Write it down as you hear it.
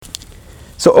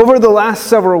So over the last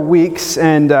several weeks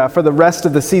and for the rest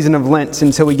of the season of Lent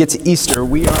until we get to Easter,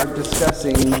 we are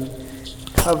discussing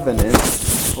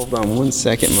covenants. Hold on one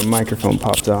second, my microphone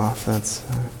popped off.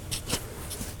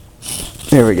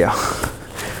 There we go.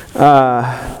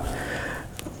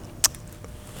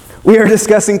 We are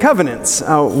discussing covenants.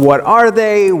 What are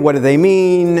they? What do they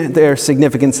mean? Their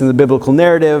significance in the biblical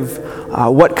narrative,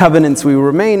 what covenants we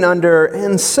remain under,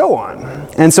 and so on.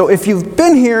 And so if you've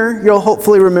been here, you'll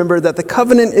hopefully remember that a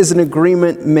covenant is an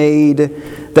agreement made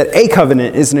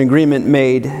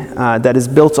that is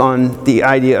built on the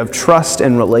idea of trust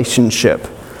and relationship.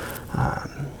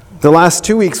 The last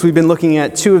 2 weeks we've been looking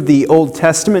at two of the Old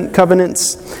Testament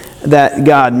covenants that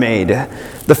God made.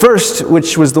 The first,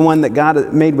 which was the one that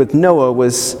God made with Noah,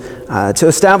 was to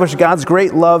establish God's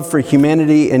great love for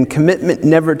humanity and commitment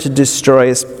never to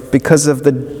destroy us because of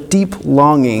the deep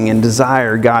longing and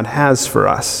desire God has for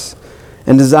us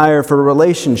and desire for a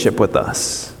relationship with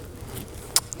us.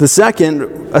 The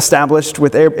second established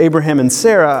with Abraham and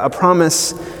Sarah a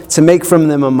promise to make from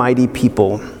them a mighty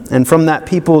people and from that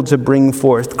people to bring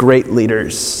forth great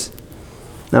leaders.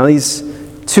 Now these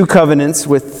two covenants,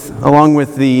 along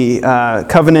with the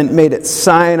covenant made at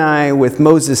Sinai with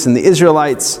Moses and the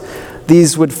Israelites,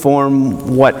 these would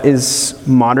form what is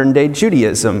modern-day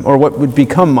Judaism, or what would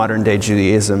become modern-day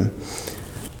Judaism.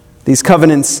 These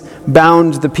covenants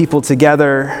bound the people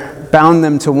together, bound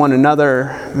them to one another,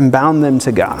 and bound them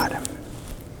to God.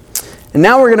 And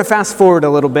now we're going to fast forward a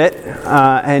little bit,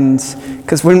 and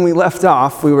because when we left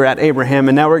off, we were at Abraham,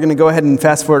 and now we're going to go ahead and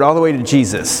fast forward all the way to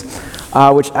Jesus.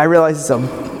 Which I realize is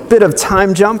a bit of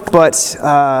time jump, but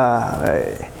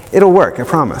it'll work, I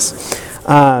promise.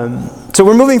 So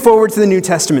we're moving forward to the New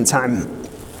Testament time.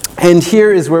 And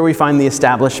here is where we find the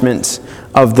establishment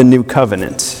of the New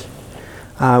Covenant.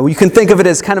 You can think of it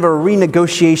as kind of a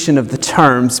renegotiation of the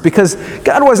terms, because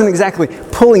God wasn't exactly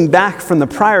pulling back from the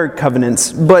prior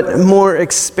covenants, but more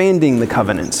expanding the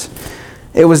covenant.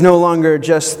 It was no longer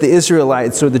just the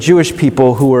Israelites or the Jewish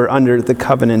people who were under the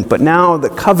covenant, but now the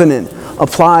covenant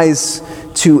applies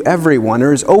to everyone,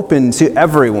 or is open to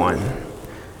everyone.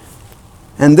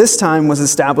 And this time was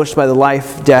established by the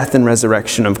life, death, and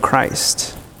resurrection of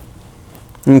Christ.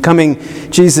 In coming,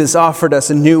 Jesus offered us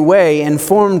a new way and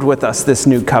formed with us this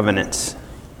new covenant.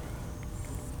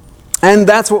 And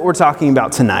that's what we're talking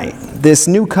about tonight. This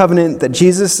new covenant that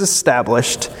Jesus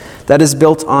established that is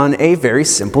built on a very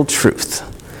simple truth,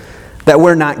 that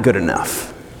we're not good enough.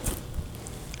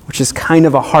 Which is kind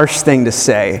of a harsh thing to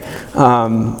say.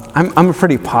 I'm a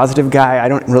pretty positive guy. I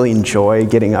don't really enjoy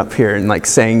getting up here and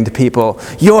saying to people,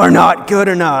 "You're not good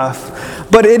enough."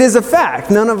 But it is a fact.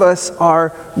 None of us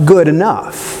are good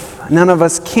enough. None of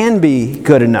us can be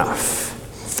good enough.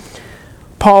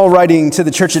 Paul, writing to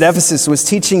the church at Ephesus, was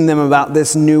teaching them about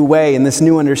this new way and this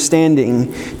new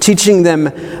understanding, teaching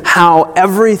them how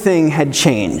everything had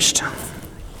changed.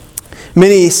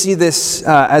 Many see this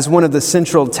as one of the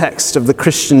central texts of the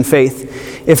Christian faith,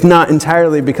 if not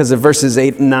entirely because of verses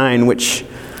 8 and 9, which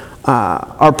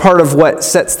are part of what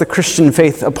sets the Christian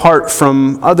faith apart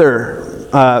from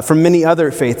many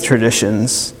other faith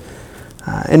traditions.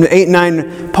 In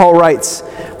 8:9, Paul writes,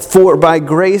 "For by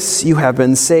grace you have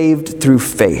been saved through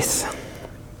faith.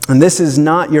 And this is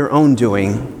not your own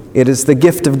doing. It is the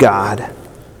gift of God,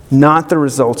 not the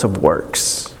result of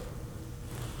works."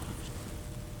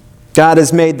 God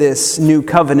has made this new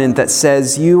covenant that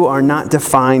says you are not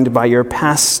defined by your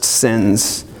past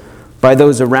sins, by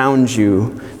those around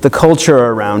you, the culture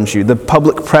around you, the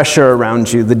public pressure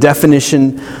around you, the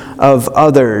definition of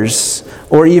others,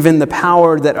 or even the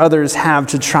power that others have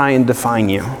to try and define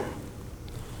you.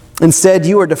 Instead,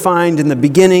 you are defined in the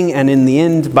beginning and in the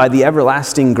end by the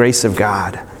everlasting grace of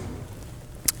God.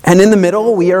 And in the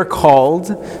middle, we are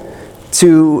called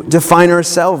to define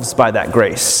ourselves by that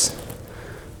grace,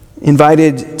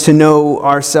 invited to know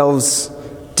ourselves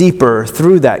deeper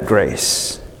through that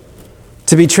grace,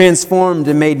 to be transformed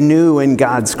and made new in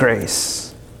God's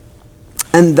grace.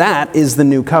 And that is the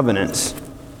new covenant.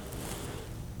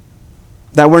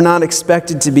 That we're not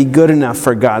expected to be good enough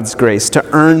for God's grace, to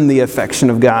earn the affection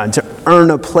of God, to earn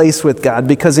a place with God,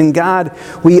 because in God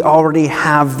we already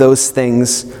have those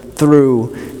things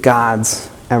through God's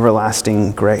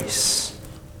everlasting grace.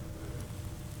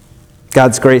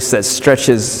 God's grace that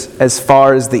stretches as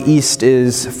far as the east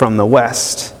is from the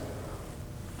west,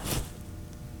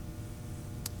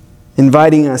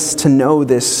 inviting us to know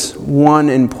this one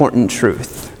important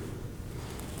truth,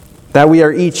 that we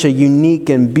are each a unique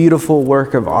and beautiful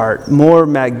work of art, more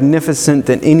magnificent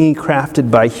than any crafted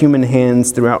by human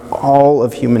hands throughout all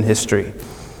of human history.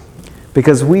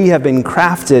 because we have been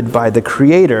crafted by the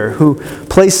Creator who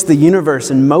placed the universe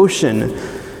in motion,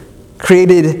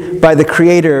 created by the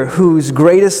Creator whose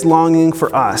greatest longing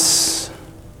for us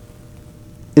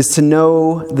is to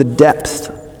know the depth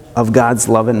of God's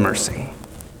love and mercy.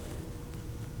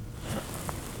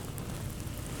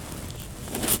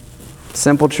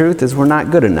 Simple truth is we're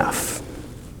not good enough.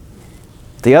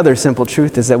 The other simple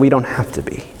truth is that we don't have to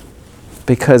be,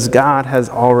 because God has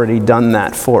already done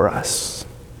that for us.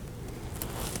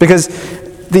 Because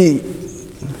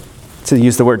to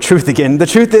use the word truth again, the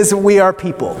truth is we are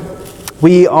people.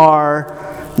 We are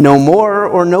no more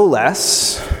or no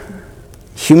less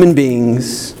human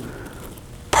beings,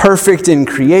 perfect in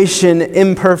creation,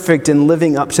 imperfect in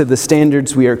living up to the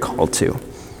standards we are called to.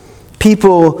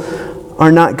 People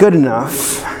are not good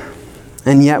enough,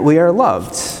 and yet we are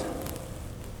loved.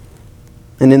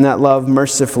 And in that love,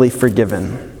 mercifully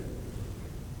forgiven.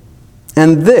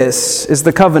 And this is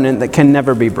the covenant that can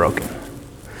never be broken.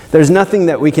 There's nothing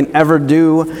that we can ever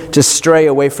do to stray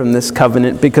away from this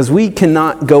covenant, because we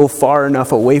cannot go far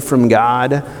enough away from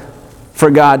God for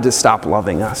God to stop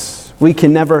loving us. We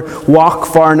can never walk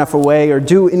far enough away or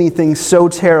do anything so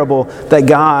terrible that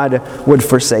God would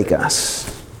forsake us.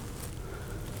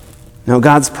 No,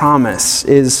 God's promise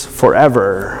is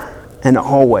forever and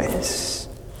always,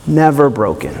 never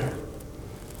broken,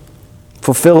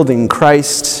 fulfilled in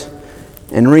Christ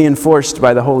and reinforced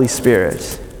by the Holy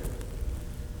Spirit.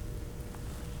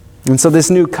 And so this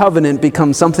new covenant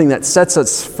becomes something that sets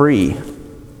us free.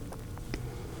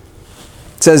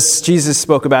 It says, Jesus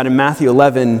spoke about in Matthew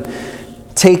 11,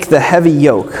 "Take the heavy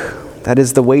yoke, that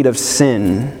is the weight of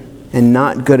sin and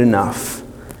not good enough,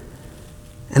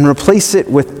 and replace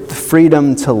it with the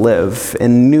freedom to live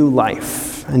in new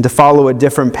life and to follow a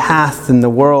different path than the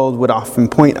world would often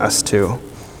point us to."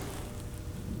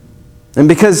 And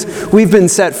because we've been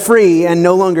set free and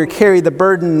no longer carry the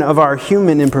burden of our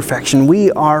human imperfection,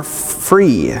 we are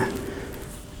free.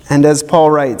 And as Paul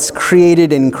writes,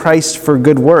 created in Christ for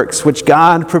good works, which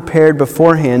God prepared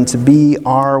beforehand to be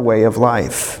our way of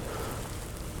life.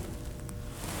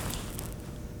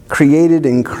 Created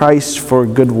in Christ for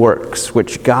good works,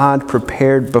 which God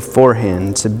prepared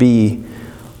beforehand to be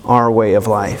our way of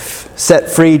life.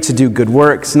 Set free to do good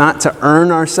works, not to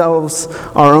earn ourselves,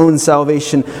 our own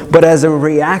salvation, but as a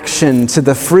reaction to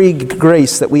the free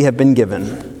grace that we have been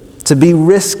given, to be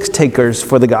risk takers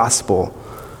for the gospel,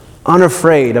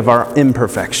 unafraid of our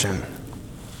imperfection.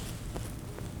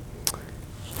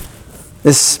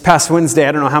 This past Wednesday,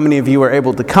 I don't know how many of you were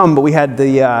able to come, but we had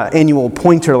the annual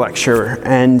Pointer Lecture,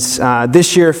 and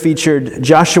this year featured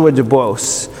Joshua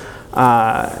DuBose.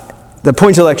 The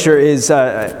Pointer Lecture is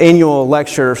an annual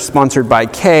lecture sponsored by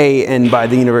Kay and by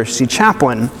the University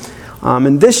Chaplain.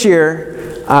 And this year,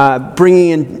 bringing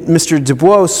in Mr.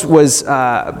 DuBose was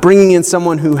bringing in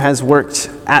someone who has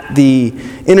worked at the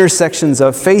intersections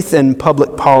of faith and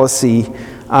public policy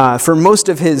for most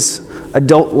of his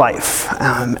adult life,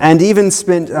 and even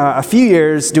spent a few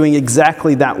years doing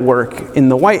exactly that work in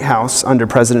the White House under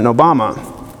President Obama.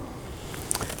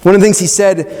 One of the things he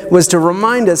said was to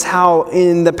remind us how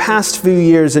in the past few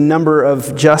years a number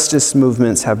of justice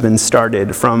movements have been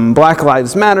started, from Black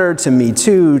Lives Matter to Me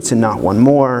Too to Not One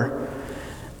More.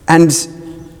 And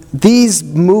these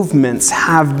movements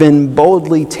have been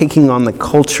boldly taking on the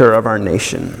culture of our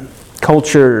nation,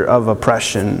 culture of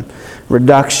oppression,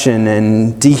 reduction,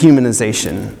 and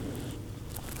dehumanization.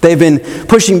 They've been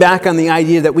pushing back on the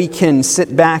idea that we can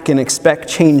sit back and expect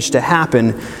change to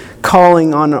happen,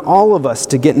 calling on all of us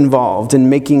to get involved in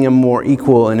making a more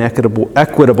equal and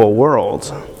equitable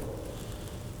world.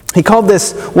 He called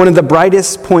this one of the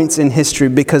brightest points in history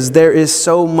because there is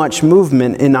so much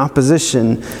movement in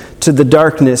opposition to the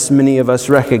darkness many of us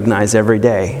recognize every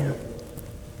day.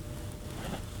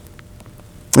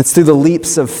 It's through the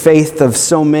leaps of faith of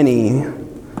so many,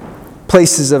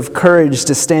 places of courage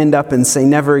to stand up and say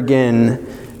never again,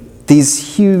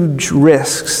 these huge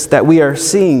risks that we are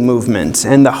seeing movement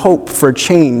and the hope for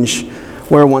change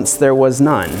where once there was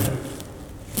none.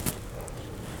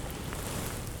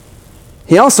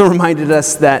 He also reminded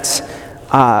us that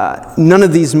none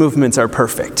of these movements are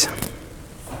perfect.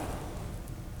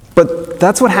 But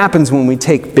that's what happens when we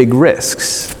take big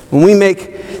risks. When we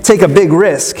take a big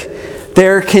risk,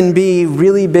 there can be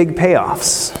really big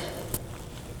payoffs.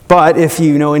 But if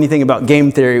you know anything about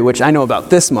game theory, which I know about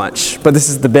this much, but this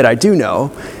is the bit I do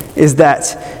know, is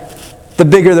that the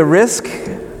bigger the risk,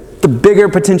 the bigger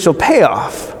potential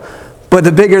payoff. But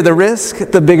the bigger the risk,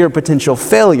 the bigger potential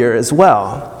failure as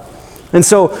well. And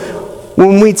so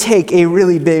when we take a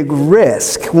really big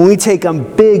risk, when we take a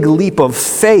big leap of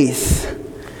faith,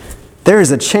 there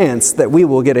is a chance that we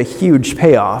will get a huge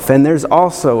payoff, and there's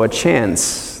also a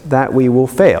chance that we will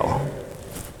fail.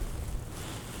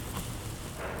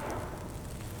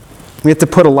 We have to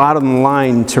put a lot on the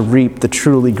line to reap the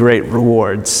truly great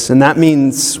rewards, and that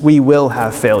means we will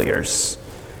have failures,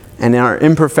 and our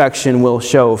imperfection will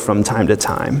show from time to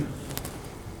time.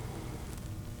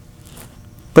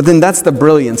 But then that's the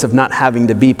brilliance of not having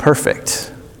to be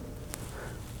perfect.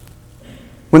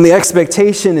 When the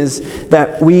expectation is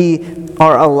that we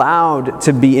are allowed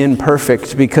to be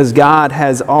imperfect because God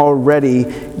has already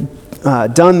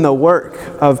done the work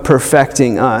of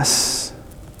perfecting us,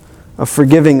 of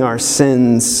forgiving our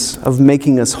sins, of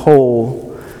making us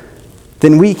whole,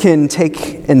 then we can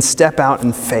take and step out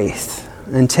in faith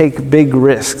and take big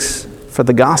risks for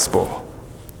the gospel.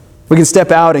 We can step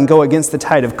out and go against the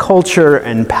tide of culture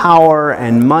and power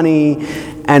and money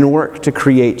and work to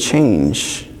create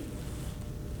change.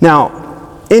 Now,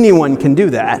 anyone can do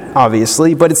that,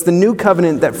 obviously, but it's the new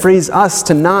covenant that frees us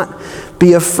to not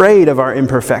be afraid of our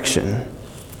imperfection.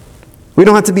 We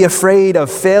don't have to be afraid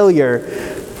of failure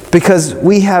because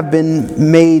we have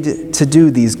been made to do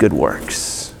these good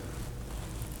works.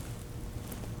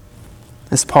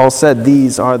 As Paul said,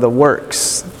 these are the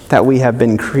works that we have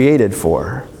been created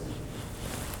for.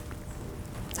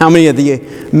 How many of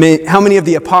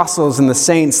the apostles and the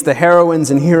saints, the heroines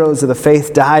and heroes of the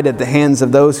faith, died at the hands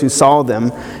of those who saw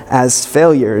them as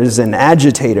failures and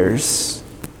agitators?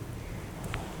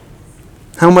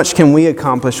 How much can we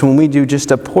accomplish when we do just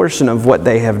a portion of what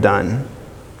they have done?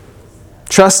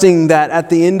 Trusting that at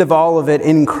the end of all of it,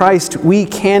 in Christ, we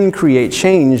can create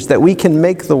change, that we can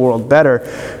make the world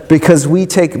better because we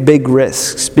take big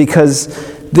risks, because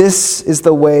this is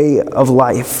the way of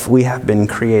life we have been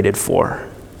created for.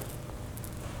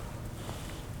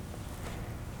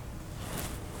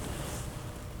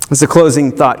 As a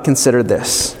closing thought, consider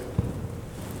this.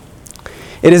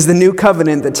 It is the new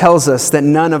covenant that tells us that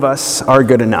none of us are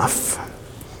good enough.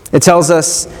 It tells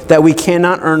us that we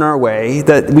cannot earn our way,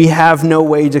 that we have no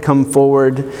way to come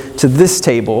forward to this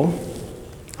table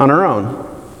on our own.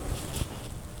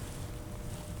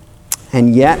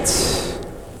 And yet,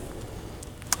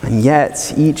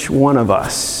 each one of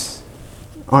us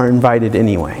are invited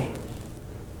anyway.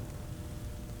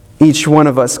 Each one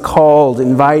of us called,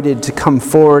 invited to come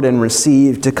forward and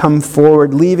receive, to come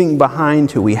forward, leaving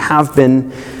behind who we have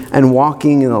been and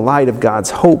walking in the light of God's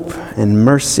hope and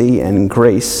mercy and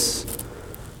grace,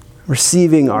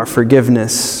 receiving our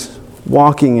forgiveness,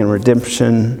 walking in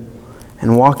redemption,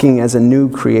 and walking as a new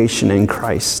creation in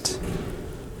Christ,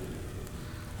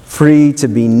 free to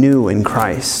be new in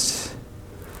Christ,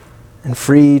 and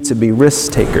free to be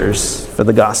risk takers for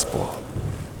the gospel.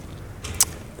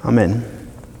 Amen.